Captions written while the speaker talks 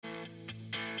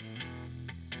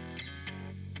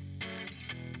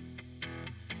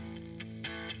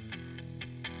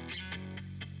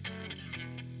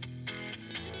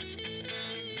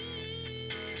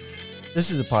This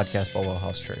is a podcast by Well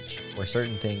House Church, where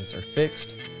certain things are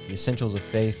fixed, the essentials of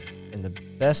faith, and the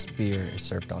best beer is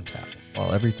served on tap,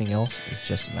 while everything else is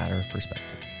just a matter of perspective.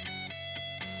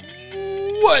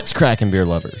 What's cracking, beer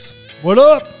lovers? What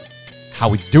up? How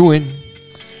we doing?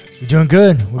 We're doing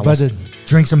good. We're about to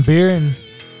drink some beer and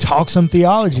talk some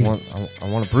theology. I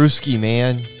want a brewski,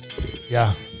 man.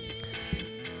 Yeah.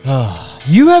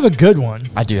 You have a good one.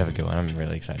 I do have a good one. I'm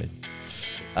really excited.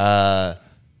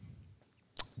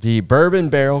 The Bourbon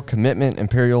Barrel Commitment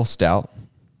Imperial Stout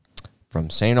from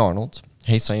St. Arnold's.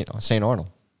 Hey, St. Arnold.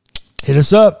 Hit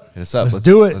us up. Hit us up. Let's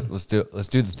do it. Let's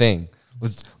do the thing.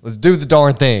 Let's do the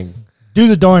darn thing. Do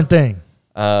the darn thing.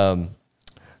 Full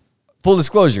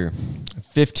disclosure,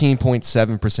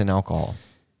 15.7% alcohol.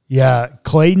 Yeah,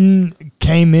 Clayton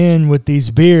came in with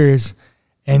these beers,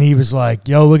 and he was like,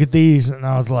 yo, look at these. And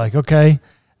I was like, okay.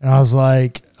 And I was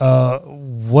like,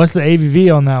 what's the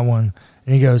ABV on that one?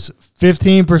 And he goes,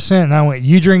 15%. And I went,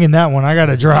 you drinking that one? I got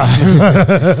to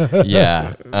drive.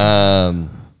 Yeah.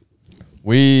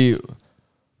 We're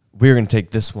going to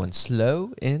take this one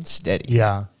slow and steady.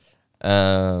 Yeah.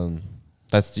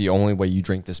 That's the only way you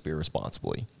drink this beer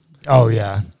responsibly. Oh,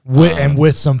 yeah.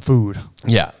 With some food.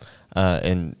 Yeah.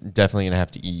 And definitely going to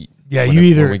have to eat. Yeah,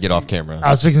 when we get off camera. I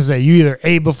was fixing to say, you either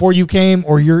ate before you came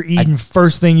or you're eating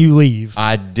first thing you leave.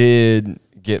 I did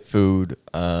get food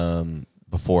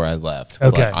before I left.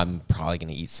 Okay. But I'm probably going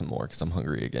to eat some more because I'm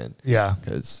hungry again. Yeah.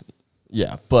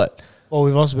 But. Well,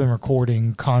 we've also been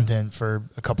recording content for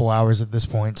a couple hours at this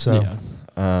point. So,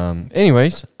 yeah.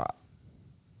 Anyways, I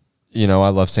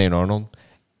love St. Arnold.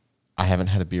 I haven't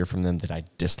had a beer from them that I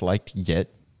disliked yet.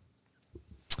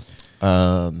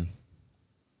 I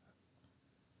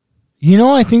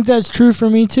think that's true for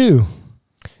me too.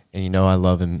 And I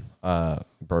love him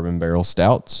bourbon barrel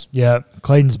stouts. Yeah,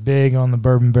 Clayton's big on the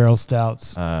bourbon barrel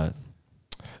stouts.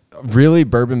 Really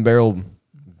bourbon barrel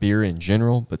beer in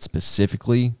general, but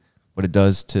specifically what it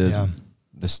does to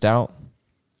the stout,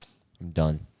 I'm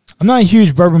done. I'm not a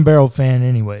huge bourbon barrel fan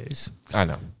anyways. I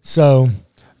know. So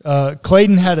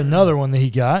Clayton had another one that he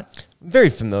got. I'm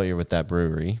very familiar with that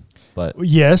brewery, but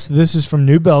yes, this is from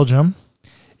New Belgium.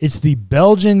 It's the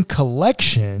Belgian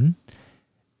Collection,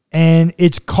 and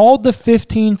it's called the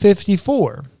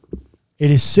 1554.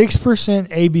 It is 6%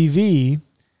 ABV,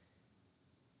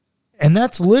 and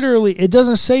that's literally, it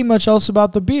doesn't say much else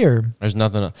about the beer. There's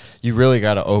nothing. You really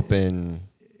got to open.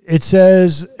 It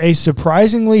says a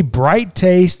surprisingly bright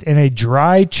taste and a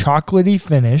dry chocolatey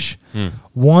finish.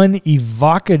 One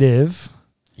evocative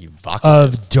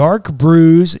of dark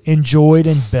brews enjoyed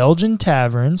in Belgian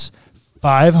taverns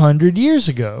 500 years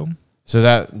ago. So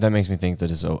that makes me think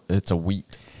that it's a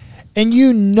wheat. And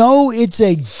it's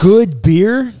a good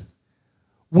beer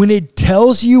when it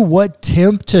tells you what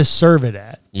temp to serve it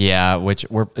at. Yeah,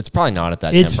 it's probably not at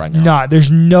that temp right now. It's not. There's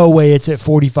no way it's at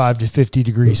 45 to 50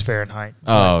 degrees Fahrenheit.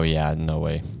 Oh, yeah, no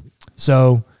way.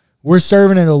 So we're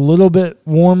serving it a little bit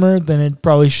warmer than it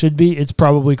probably should be. It's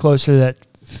probably closer to that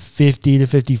 50 to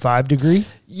 55 degree.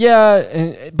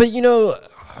 Yeah, but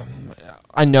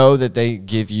I know that they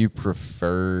give you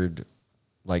preferred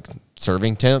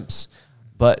serving temps,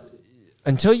 but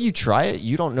until you try it,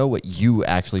 you don't know what you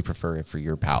actually prefer for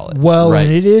your palate. Well, right?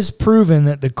 And it is proven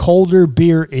that the colder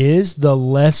beer is, the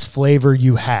less flavor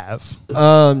you have.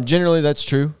 Generally that's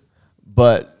true,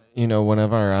 but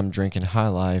whenever I'm drinking High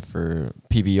Life or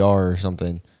PBR or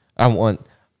something, I want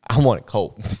it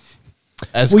cold.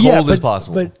 As cold as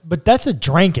possible. But that's a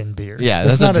drinking beer. Yeah,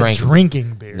 that's not a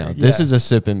drinking beer. No, this is a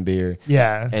sipping beer.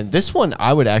 Yeah. And this one,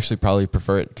 I would actually probably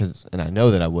prefer it and I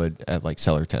know that I would at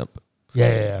cellar temp.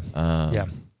 Yeah.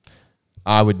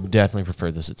 I would definitely prefer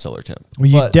this at cellar temp. Well,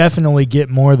 you definitely get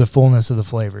more of the fullness of the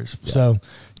flavors. Yeah. So,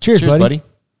 cheers, buddy.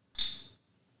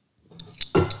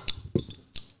 Oh,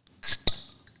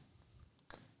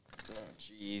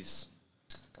 jeez.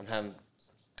 I'm having...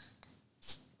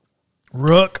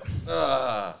 Rook.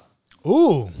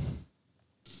 Ooh.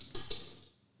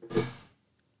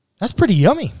 That's pretty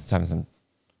yummy.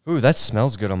 Ooh, that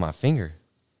smells good on my finger.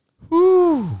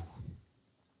 Ooh.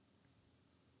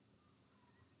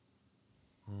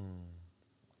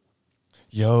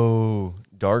 Yo,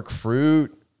 dark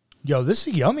fruit. Yo, this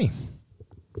is yummy.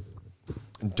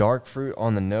 Dark fruit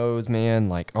on the nose,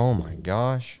 man. Oh my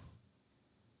gosh.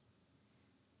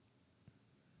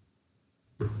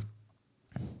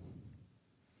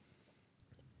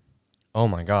 Oh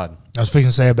my God. I was fixing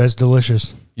to say, I bet it's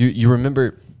delicious. You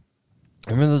remember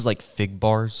those fig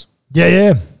bars?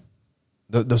 Yeah.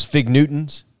 Those Fig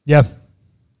Newtons? Yeah.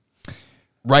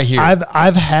 Right here.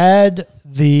 I've had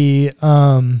the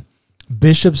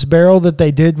Bishop's Barrel that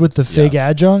they did with the fig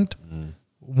adjunct.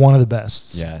 one of the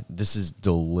best. Yeah, this is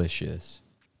delicious.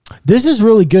 This is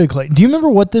really good, Clayton. Do you remember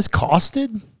what this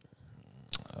costed?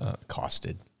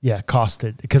 Costed. Yeah,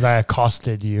 costed, because I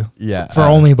accosted you. Yeah. For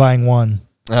only buying one.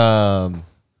 I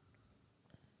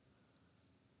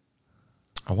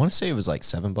want to say it was like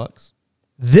 $7.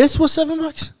 This was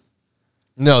 $7?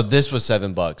 No, this was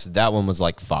 $7. That one was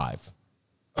like $5.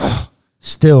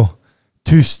 Still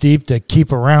too steep to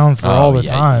keep around for all the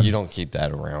time. You don't keep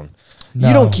that around. No.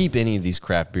 You don't keep any of these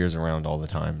craft beers around all the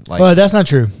time. Like, But that's not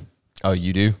true. oh,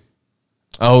 you do?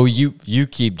 Oh, you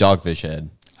keep Dogfish Head.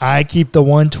 I keep the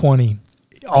 120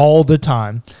 all the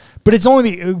time. But it's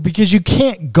only because you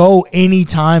can't go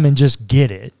anytime and just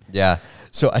get it. Yeah.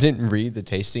 So I didn't read the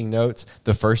tasting notes.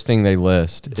 The first thing they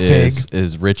list Fig.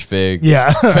 is rich figs,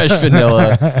 Yeah. fresh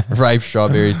vanilla, ripe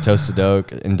strawberries, toasted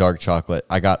oak, and dark chocolate.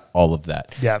 I got all of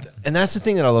that. Yeah. And that's the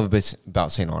thing that I love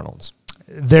about St. Arnold's.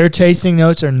 Their tasting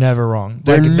notes are never wrong.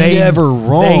 They're never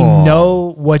wrong. They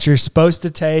know what you're supposed to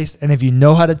taste, and if you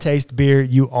know how to taste beer,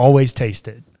 you always taste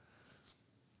it.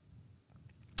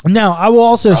 Now, I will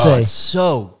also say, It's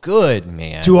so good,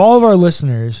 man. to all of our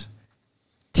listeners,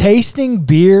 tasting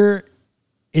beer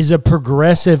is a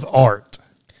progressive art.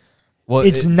 Well,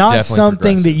 It's not definitely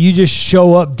something that progressive. you just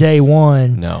show up day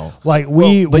one. No. Like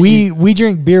we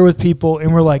drink beer with people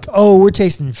and we're like, oh, we're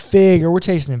tasting fig or we're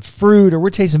tasting fruit or we're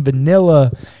tasting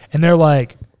vanilla. And they're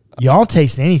like, y'all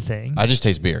taste anything. I just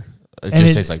taste beer. It And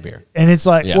just tastes like beer. And it's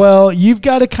like, Yeah. well, you've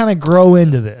got to kind of grow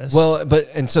into this. Well,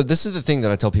 and so this is the thing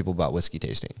that I tell people about whiskey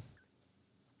tasting.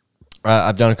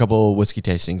 I've done a couple whiskey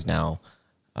tastings now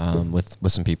with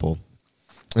some people.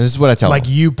 And this is what I tell them. like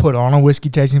you put on a whiskey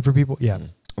tasting for people. Yeah.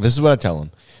 This is what I tell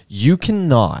them. You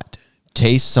cannot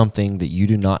taste something that you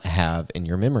do not have in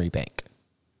your memory bank,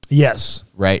 Yes.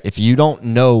 right? If you don't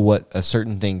know what a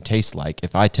certain thing tastes like,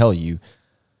 if I tell you,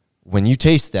 when you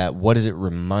taste that, what does it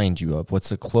remind you of? What's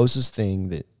the closest thing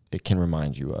that it can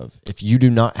remind you of? If you do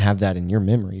not have that in your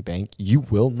memory bank, you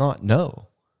will not know.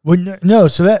 Well, no,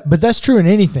 but that's true in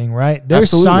anything, right? There's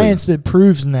Absolutely. science that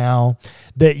proves now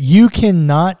that you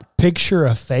cannot picture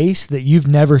a face that you've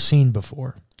never seen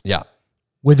before. Yeah.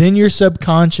 Within your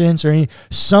subconscious or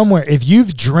somewhere, if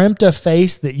you've dreamt a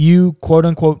face that you quote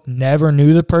unquote never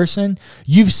knew the person,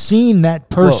 you've seen that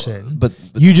person, Well, but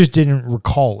you just didn't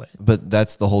recall it. But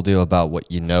that's the whole deal about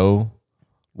what you know,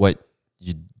 what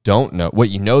you don't know, what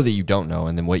you know that you don't know,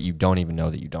 and then what you don't even know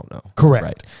that you don't know.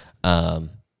 Correct. Right.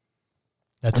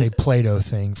 That's a Plato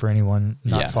thing for anyone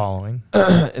not Yeah. following.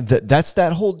 That's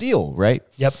that whole deal, right?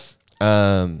 Yep.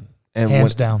 And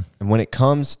Hands down. And when it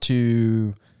comes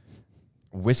to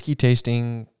whiskey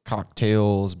tasting,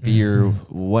 cocktails, beer,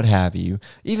 what have you,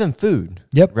 even food.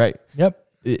 Yep. Right. Yep.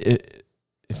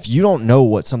 If you don't know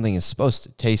what something is supposed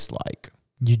to taste like,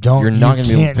 You don't. You're not you gonna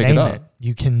be able to can't pick it name up.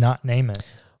 You cannot name it.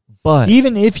 but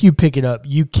Even if you pick it up,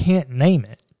 you can't name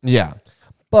it. yeah,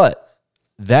 but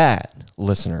that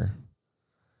listener,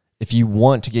 if you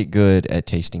want to get good at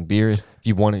tasting beer, if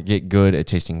you want to get good at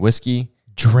tasting whiskey,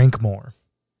 Drink more.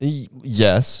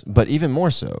 yes, but even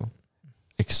more so,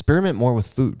 experiment more with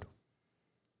food.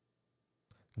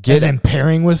 As in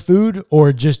pairing with food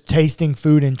or just tasting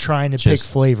food and trying to pick Just-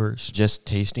 flavors? just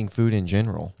tasting food in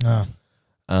general. Oh.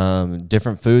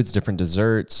 Different foods, different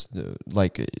desserts,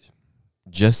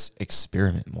 just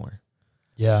experiment more.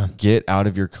 Yeah. Get out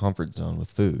of your comfort zone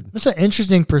with food. That's an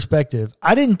interesting perspective.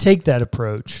 I didn't take that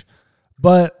approach,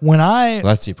 but when Well,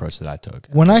 that's the approach that I took.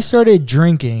 I started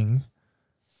drinking,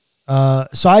 so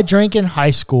I drank in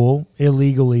high school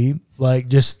illegally, like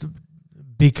just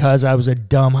because I was a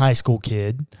dumb high school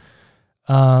kid,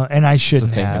 and I It's a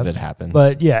shouldn't thing have. that happens.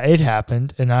 But yeah, it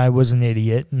happened, and I was an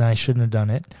idiot, and I shouldn't have done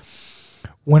it.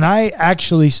 When I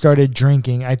actually started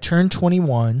drinking, I turned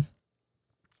 21,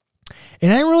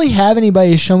 and I didn't really have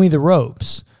anybody to show me the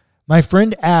ropes. My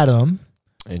friend Adam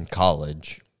in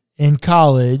college, in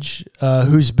college,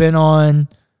 who's been on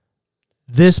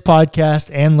this podcast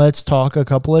and Let's Talk a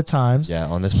couple of times. yeah,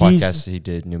 on this He's- podcast he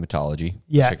did pneumatology.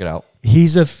 Yeah. Check it out.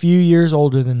 He's a few years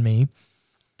older than me.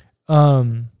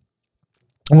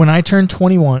 When I turned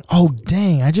 21, oh,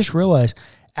 dang, I just realized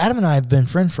Adam and I have been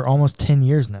friends for almost 10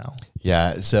 years now.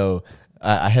 Yeah, so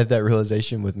I had that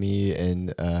realization with me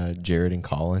and Jared and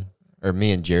Colin, or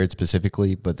me and Jared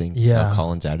specifically, but then Yeah.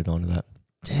 Colin's added on to that.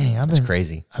 Dang, That's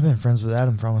crazy. I've been friends with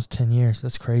Adam for almost 10 years.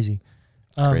 That's crazy.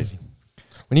 Crazy.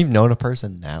 When you've known a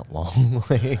person that long,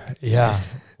 like, Yeah.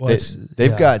 Well,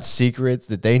 they've got secrets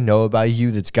that they know about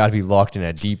you that's got to be locked in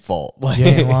a deep vault. Like, You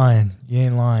ain't lying. You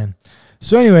ain't lying.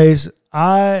 So, anyways,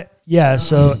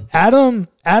 so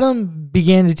Adam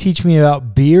began to teach me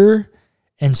about beer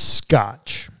and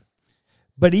scotch.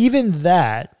 But even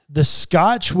that, the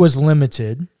scotch was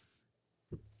limited.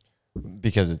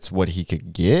 Because it's what he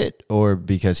could get, or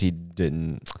because he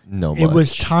didn't know much? It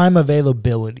was time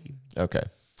availability. Okay.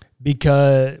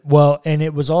 And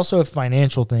it was also a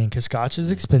financial thing because Scotch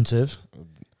is expensive.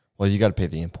 Well, you got to pay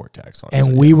the import tax on it.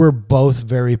 And we were both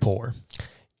very poor.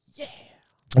 Yeah.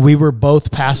 We were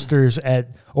both pastors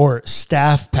or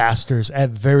staff pastors at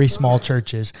very small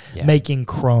churches making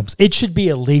crumbs. It should be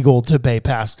illegal to pay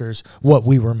pastors what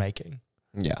we were making.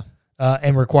 Yeah.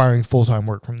 And requiring full-time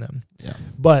work from them. Yeah.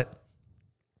 But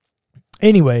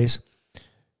anyways,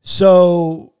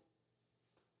 so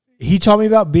he taught me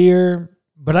about beer,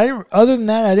 but other than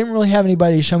that, I didn't really have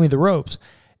anybody to show me the ropes.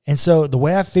 And so the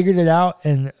way I figured it out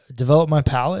and developed my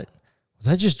palate was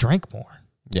I just drank more.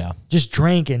 Yeah. Just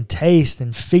drank and taste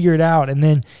and figure it out. And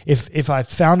then if I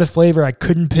found a flavor I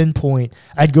couldn't pinpoint,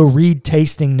 I'd go read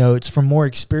tasting notes from more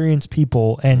experienced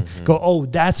people and go, oh,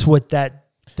 that's what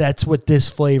this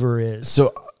flavor is.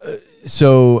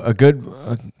 So a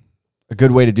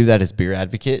good way to do that is Beer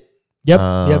Advocate. Yep.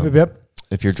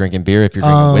 If you're drinking beer, if you're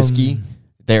drinking whiskey,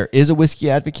 there is a Whiskey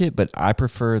Advocate, but I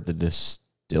prefer the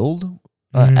distilled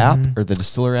app or the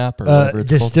distiller app or whatever it's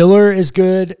Distiller is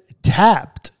good.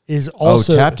 Tapped is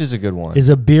also Tapped is a good one. Is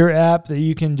a beer app that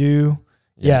you can do.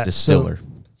 Yeah, Distiller.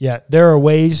 There are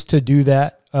ways to do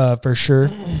that for sure.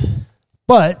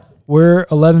 But we're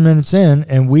 11 minutes in,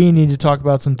 and we need to talk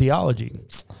about some theology.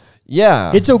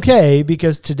 Yeah. It's okay,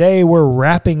 because today we're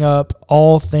wrapping up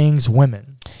all things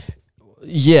women.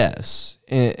 Yes.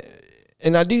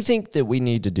 And I do think that we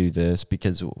need to do this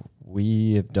because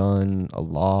we have done a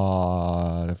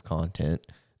lot of content.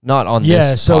 Not on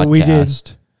this podcast, we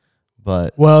did.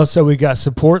 But so we got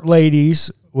Support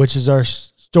Ladies, which is our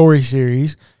story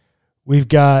series. We've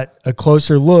got a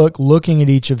closer looking at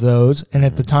each of those. And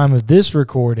at the time of this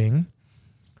recording,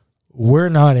 we're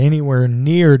not anywhere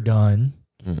near done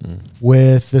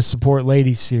with the Support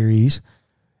Ladies series.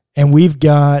 And we've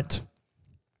got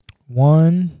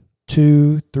 1,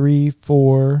 2, 3,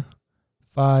 4,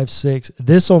 5, 6.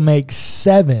 This will make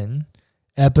 7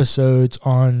 episodes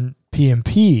on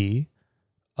PMP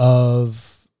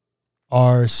of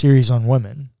our series on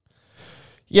women.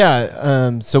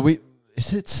 Yeah.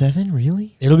 Is it 7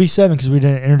 really? It'll be 7 because we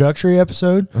did an introductory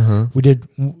episode. We did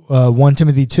 1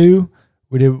 Timothy 2.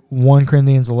 We did 1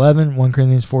 Corinthians 11, 1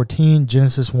 Corinthians 14,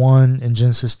 Genesis 1, and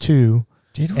Genesis 2.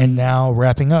 And now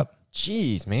wrapping up.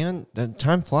 Jeez, man. The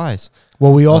time flies.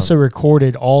 Well, we also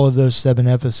recorded all of those 7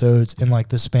 episodes in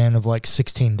the span of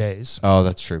 16 days. Oh,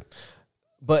 that's true.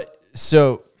 But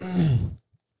so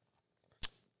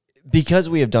because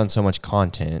we have done so much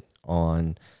content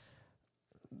on,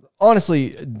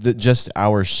 honestly, just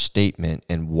our statement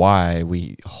and why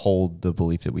we hold the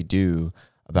belief that we do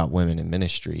about women in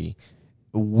ministry,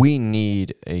 we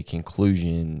need a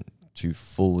conclusion to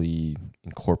fully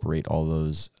incorporate all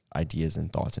those ideas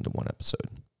and thoughts into one episode.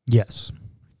 Yes.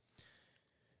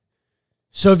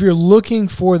 So if you're looking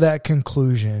for that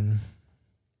conclusion,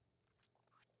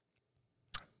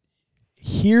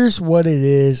 here's what it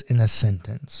is in a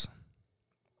sentence.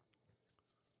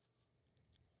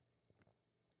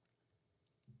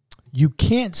 You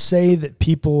can't say that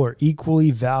people are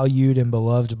equally valued and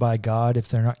beloved by God if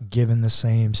they're not given the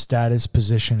same status,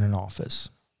 position, and office.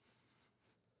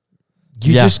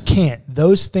 You just can't.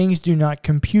 Those things do not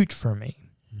compute for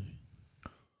me.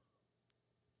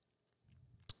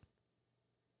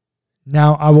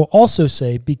 Now, I will also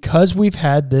say, because we've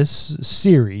had this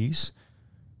series,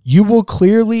 you will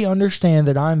clearly understand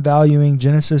that I'm valuing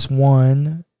Genesis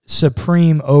 1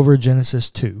 supreme over Genesis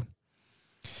 2.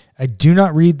 I do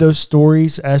not read those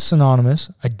stories as synonymous.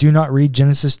 I do not read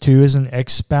Genesis 2 as an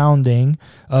expounding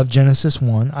of Genesis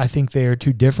 1. I think they are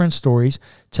 2 different stories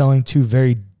telling 2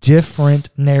 very different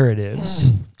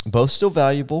narratives. Both still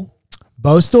valuable.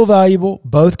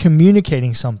 Both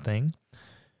communicating something.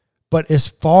 But as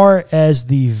far as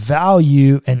the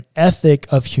value and ethic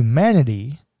of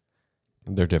humanity,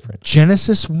 they're different.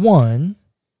 Genesis 1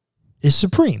 is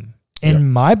supreme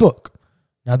in my book.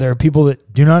 Now, there are people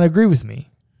that do not agree with me.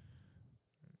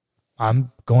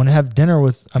 I'm going to have dinner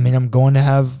with, I'm going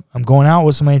out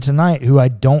with somebody tonight who I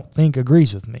don't think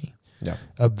agrees with me. Yeah.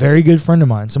 A very good friend of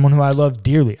mine, someone who I love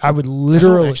dearly. I would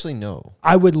literally actually know.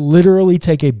 I would literally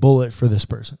take a bullet for this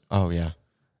person. Oh yeah.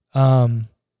 I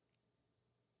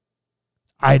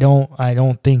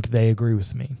don't think they agree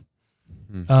with me.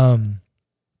 I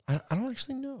don't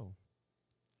actually know.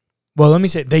 Well, let me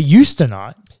say, they used to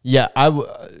not. Yeah, I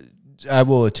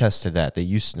will attest to that. They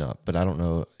used to not, but I don't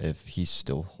know if he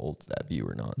still holds that view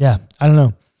or not. Yeah, I don't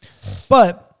know.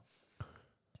 But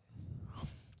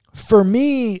for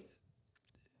me,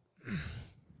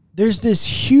 there's this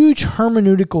huge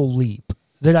hermeneutical leap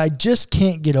that I just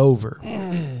can't get over.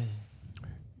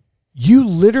 You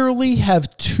literally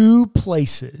have two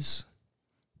places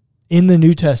in the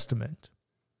New Testament,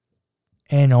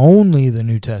 and only the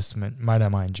New Testament, might I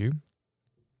mind you,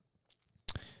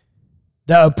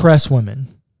 that oppress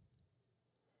women.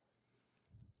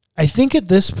 I think at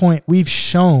this point we've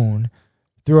shown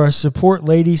through our Support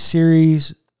Ladies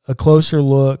series, A Closer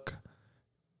Look,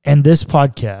 and this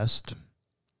podcast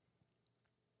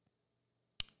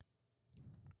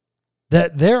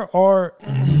that there are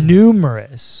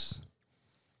numerous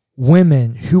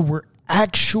women who were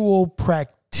actual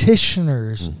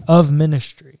practitioners of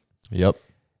ministry. Yep.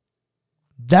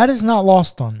 That is not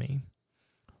lost on me.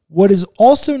 What is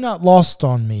also not lost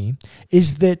on me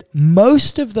is that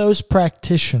most of those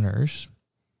practitioners,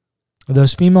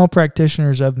 those female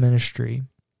practitioners of ministry,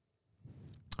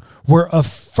 were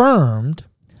affirmed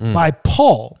by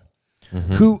Paul,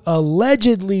 who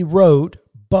allegedly wrote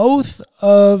both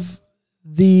of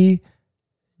the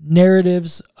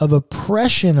narratives of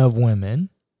oppression of women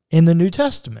in the New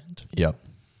Testament. Yep.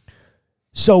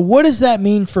 So what does that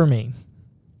mean for me?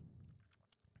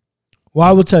 Well,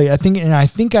 I will tell you, I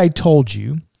think I told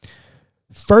you,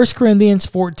 1 Corinthians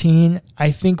 14,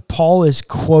 I think Paul is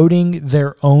quoting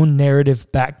their own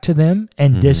narrative back to them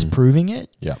and disproving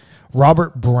it. Yeah.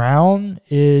 Robert Brown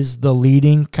is the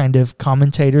leading kind of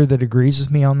commentator that agrees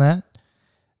with me on that.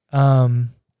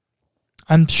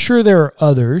 I'm sure there are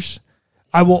others.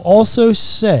 I will also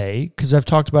say, because I've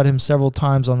talked about him several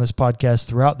times on this podcast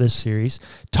throughout this series,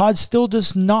 Todd still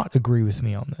does not agree with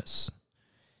me on this.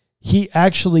 He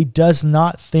actually does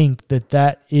not think that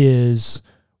that is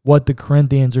what the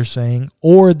Corinthians are saying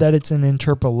or that it's an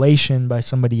interpolation by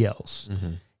somebody else.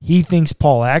 He thinks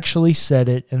Paul actually said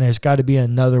it, and there's got to be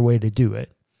another way to do it.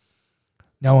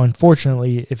 Now,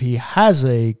 unfortunately, if he has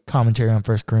a commentary on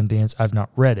 1 Corinthians, I've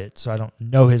not read it, so I don't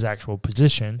know his actual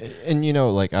position. And,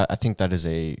 I think that is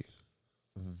a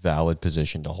valid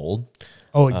position to hold.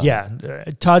 Oh, yeah.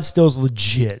 Todd Still's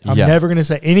legit. I'm Yeah. never going to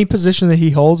say any position that he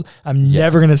holds, I'm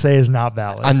never going to say is not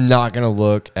valid. I'm not going to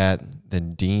look at the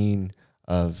dean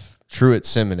of Truett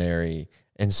Seminary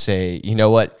and say, you know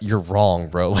what, you're wrong,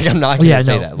 bro. Like, I'm not going to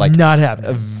say that. Like, not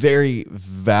happening. A very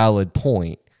valid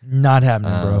point. Not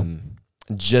happening, bro.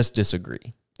 Just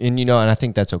disagree. And, and I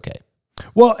think that's okay.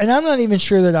 Well, and I'm not even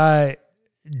sure that I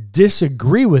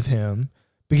disagree with him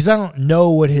because I don't know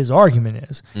what his argument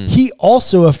is. He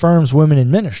also affirms women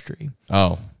in ministry.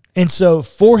 Oh. And so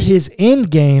for his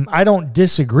end game, I don't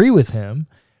disagree with him.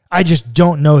 I just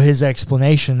don't know his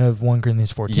explanation of 1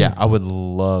 Corinthians 14. Yeah, I would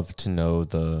love to know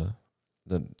the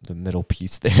middle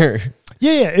piece there.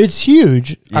 Yeah, it's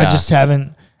huge. Yeah. I just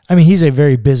haven't. I mean, he's a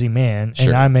very busy man, Sure.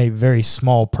 and I'm a very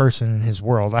small person in his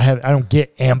world. I don't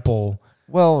get ample.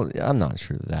 Well, I'm not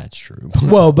sure that's true.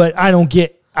 Well, but I don't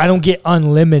get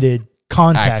unlimited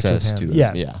contact Access with him. to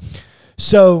it. Yeah.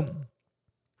 So,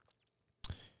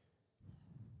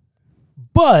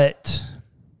 but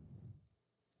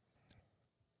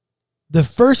the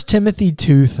 1 Timothy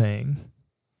 2 thing,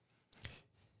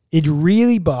 it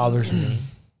really bothers me.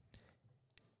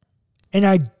 And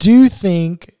I do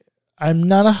think, I'm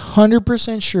not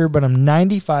 100% sure, but I'm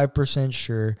 95%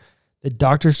 sure that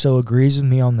Dr. Still agrees with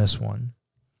me on this one.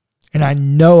 And I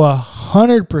know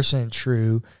 100%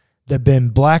 true that Ben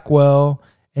Blackwell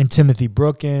and Timothy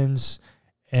Brookins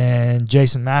and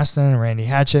Jason Maston and Randy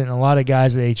Hatchett and a lot of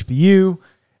guys at HBU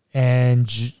and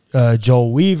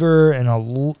Joel Weaver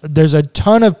and there's a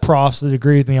ton of profs that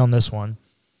agree with me on this one.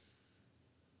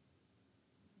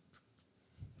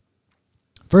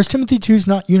 1 Timothy 2 is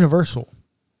not universal.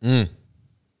 It's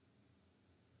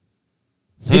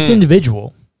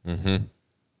individual.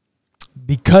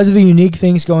 Because of the unique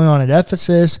things going on at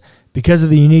Ephesus, because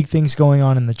of the unique things going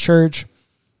on in the church,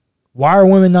 why are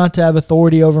women not to have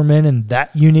authority over men in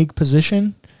that unique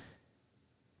position?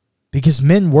 Because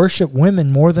men worship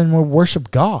women more than we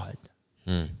worship God.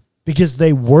 Because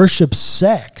they worship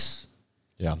sex.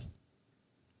 Yeah.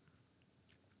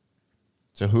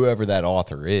 So whoever that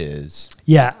author is.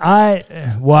 Yeah, I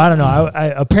don't know.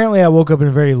 Apparently I woke up in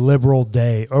a very liberal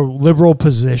day or liberal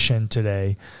position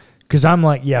today because I'm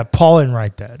like, yeah, Paul didn't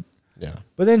write that. Yeah.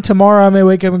 But then tomorrow I may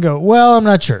wake up and go, well, I'm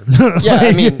not sure. Yeah,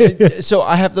 I mean, so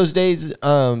I have those days,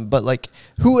 but like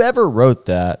whoever wrote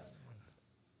that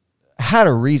had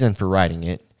a reason for writing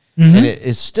it. And it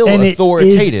is still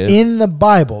authoritative. It is in the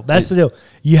Bible. That's the deal.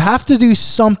 You have to do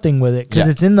something with it because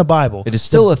it's in the Bible. It is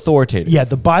still authoritative. Yeah,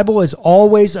 the Bible is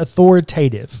always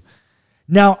authoritative.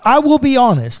 Now, I will be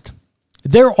honest.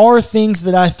 There are things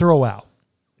that I throw out.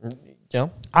 Yeah.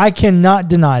 I cannot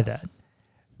deny that.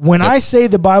 When I say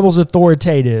the Bible's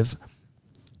authoritative,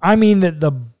 I mean that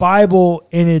the Bible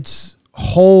in its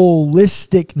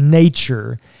holistic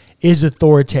nature is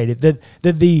authoritative. That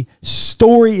the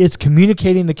story it's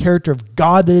communicating, the character of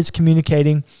God that it's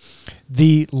communicating,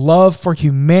 the love for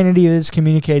humanity that it's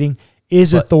communicating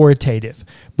is authoritative.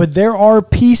 But there are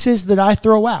pieces that I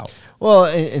throw out. Well,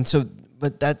 and so,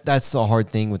 but that's the hard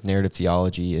thing with narrative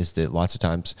theology is that lots of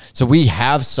times, so we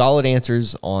have solid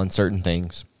answers on certain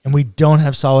things. And we don't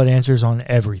have solid answers on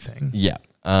everything. Yeah.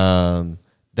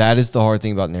 That is the hard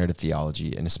thing about narrative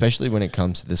theology. And especially when it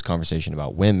comes to this conversation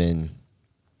about women,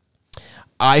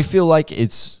 I feel like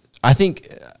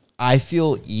I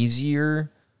feel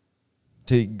easier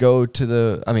to go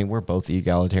to we're both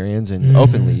egalitarians and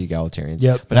openly egalitarians.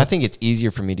 Yep. But I think it's easier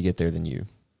for me to get there than you.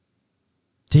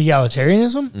 To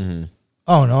egalitarianism? Mm-hmm.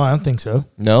 Oh, no, I don't think so.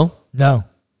 No? No.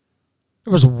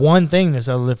 There was one thing that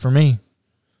settled it for me.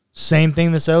 Same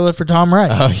thing that settled it for Tom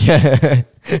Wright. Oh, yeah.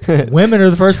 Women are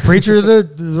the first preacher of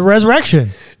the resurrection.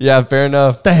 Yeah, fair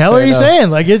enough. The hell are you saying?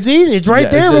 Like, it's easy. It's right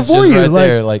there it's before just you. Right like,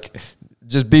 there. Like,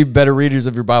 just be better readers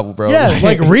of your Bible, bro. Yeah,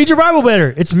 like, read your Bible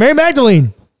better. It's Mary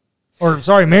Magdalene. Or,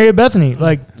 sorry, Mary of Bethany.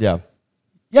 Like, yeah,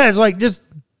 it's like, just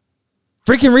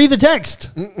freaking read the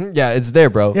text. Yeah, it's there,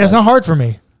 bro. Yeah, it's not hard for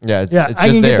me. Yeah, it's I just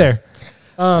can get there.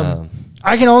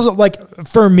 I can also, like,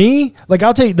 for me, like,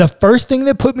 I'll tell you, the first thing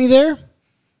that put me there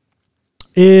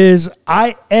is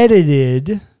I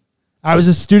was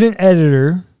a student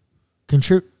editor.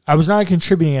 I was not a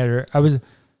contributing editor. I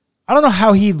don't know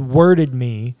how he worded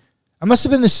me. I must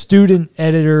have been the student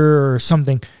editor or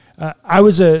something. I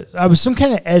was some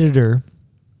kind of editor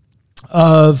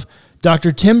of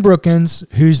Dr. Tim Brookins,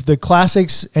 who's the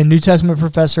classics and New Testament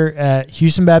professor at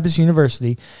Houston Baptist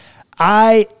University.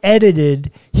 I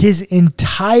edited his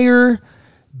entire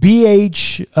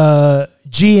BH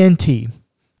GNT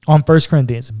on 1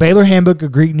 Corinthians, Baylor Handbook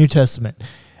of Greek New Testament.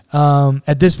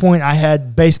 At this point, I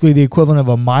had basically the equivalent of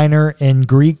a minor in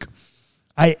Greek.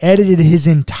 I edited his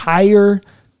entire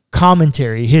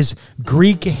commentary, his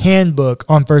Greek handbook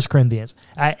on 1 Corinthians.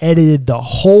 I edited the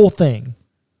whole thing.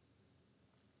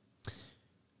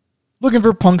 Looking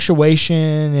for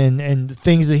punctuation and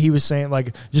things that he was saying,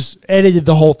 like just edited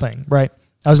the whole thing, right?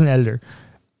 I was an editor.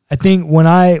 I think when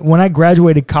I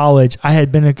graduated college, I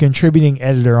had been a contributing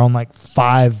editor on like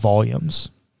 5 volumes.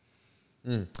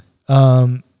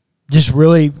 Just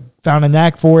really found a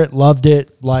knack for it, loved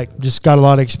it, like just got a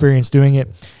lot of experience doing it.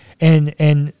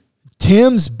 And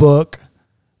Tim's book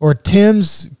or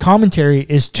Tim's commentary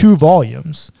is 2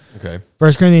 volumes. Okay.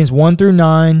 1 Corinthians 1 through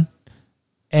 9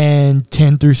 and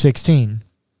 10 through 16.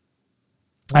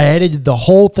 I edited the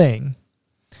whole thing.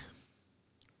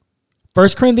 1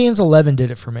 Corinthians 11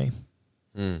 did it for me.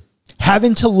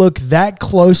 Having to look that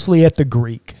closely at the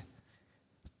Greek,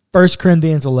 1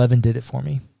 Corinthians 11 did it for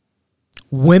me.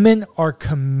 Women are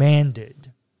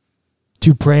commanded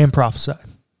to pray and prophesy.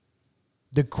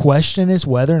 The question is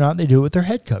whether or not they do it with their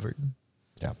head covered.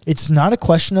 Yeah. It's not a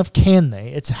question of can they,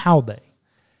 it's how they.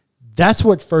 That's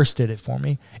what first did it for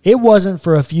me. It wasn't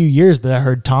for a few years that I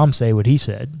heard Tom say what he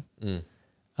said.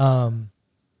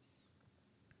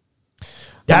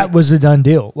 That was a done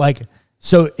deal. Like,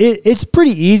 so it's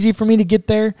pretty easy for me to get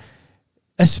there,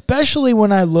 especially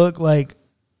when I look like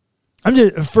I've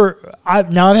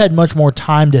had much more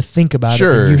time to think about it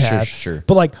than you have. Sure.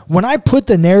 But like when I put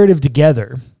the narrative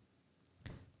together,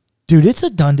 dude, it's a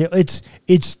done deal.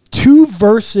 It's 2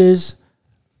 verses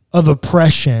of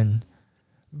oppression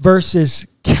versus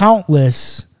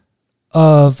countless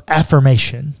of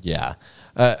affirmation. Yeah.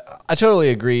 I totally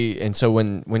agree. And so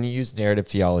when you use narrative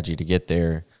theology to get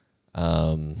there,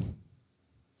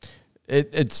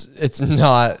 it's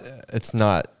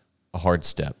not a hard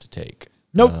step to take.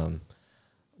 Nope.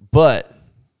 But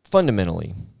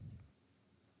fundamentally,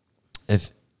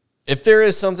 if there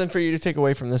is something for you to take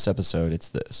away from this episode, it's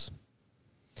this.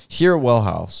 Here at Well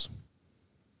House,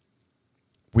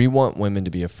 we want women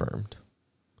to be affirmed.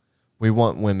 We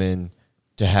want women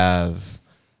to have...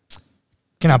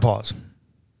 Can I pause?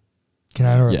 Can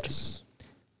I interrupt? Yes.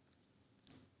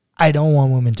 I don't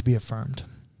want women to be affirmed.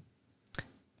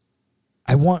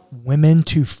 I want women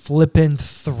to flippin'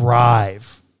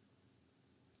 thrive.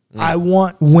 I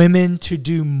want women to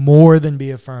do more than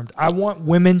be affirmed. I want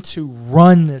women to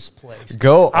run this place.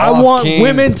 Go off, I want King.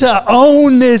 women to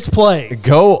own this place.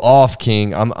 Go off,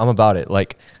 King. I'm about it.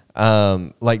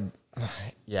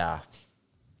 Yeah.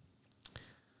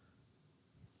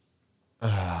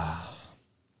 I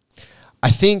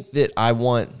think that I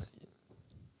want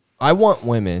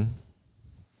women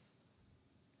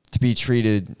to be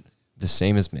treated the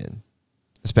same as men,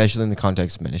 especially in the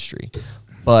context of ministry.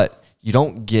 But you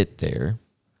don't get there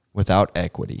without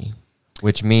equity,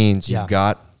 which means you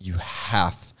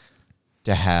have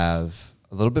to have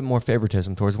a little bit more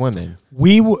favoritism towards women.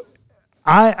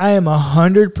 I am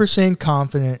 100%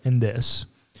 confident in this.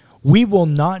 We will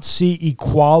not see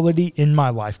equality in my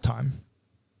lifetime.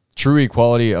 True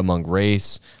equality among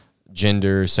race,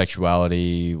 gender,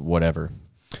 sexuality, whatever.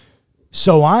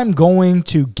 So I'm going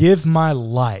to give my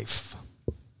life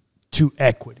to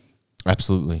equity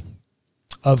Absolutely.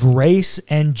 of race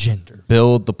and gender.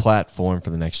 Build the platform for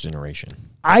the next generation.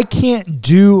 I can't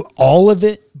do all of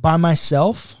it by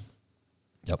myself,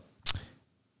 Yep.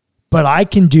 but I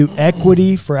can do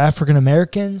equity for African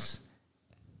Americans,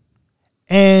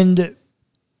 and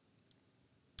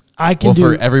I can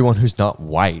for everyone who's not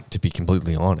white, to be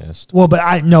completely honest. Well, but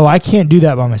I can't do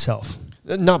that by myself.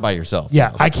 Not by yourself.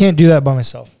 Yeah, no. I can't do that by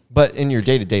myself. But in your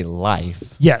day-to-day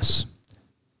life. Yes.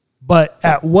 But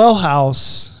at Well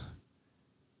House,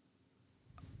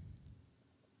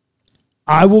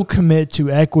 I will commit to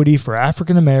equity for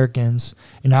African Americans,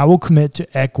 and I will commit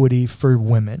to equity for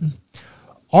women.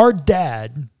 Our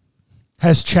dad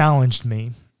has challenged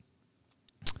me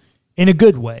in a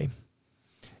good way.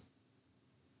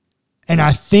 And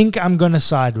I think I'm going to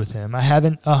side with him. I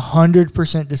haven't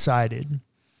 100% decided.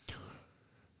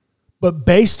 But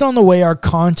based on the way our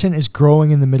content is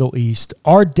growing in the Middle East,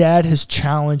 our dad has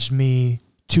challenged me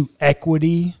to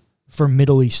equity for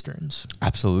Middle Easterns.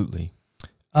 Absolutely.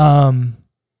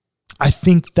 I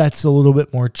think that's a little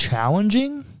bit more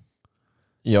challenging.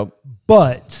 Yep.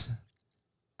 But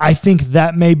I think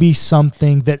that may be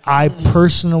something that I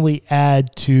personally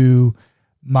add to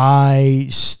my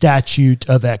statute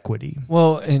of equity.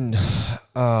 Well, and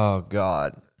oh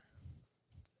God.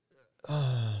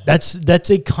 That's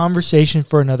a conversation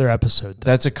for another episode.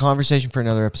 That's a conversation for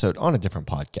another episode on a different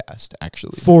podcast,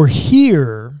 actually. For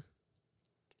here,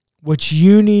 what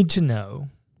you need to know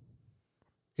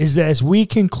is that as we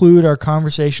conclude our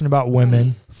conversation about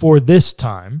women for this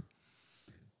time,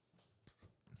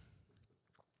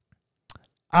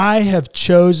 I have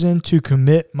chosen to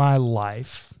commit my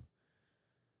life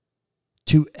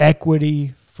to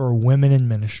equity for women in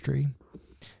ministry.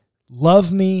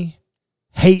 Love me,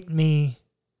 hate me.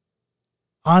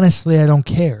 Honestly, I don't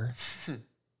care.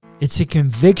 It's a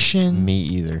conviction Me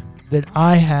either. that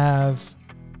I have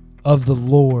of the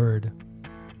Lord.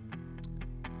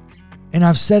 And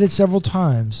I've said it several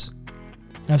times.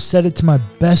 I've said it to my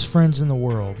best friends in the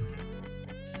world.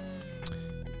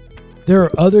 There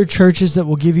are other churches that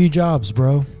will give you jobs,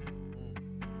 bro.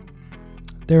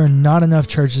 There are not enough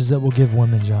churches that will give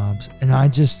women jobs. And I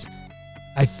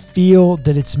feel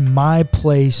that it's my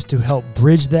place to help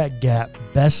bridge that gap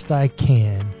best I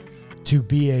can, to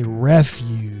be a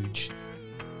refuge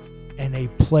and a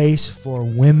place for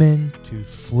women to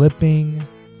flipping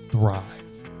thrive.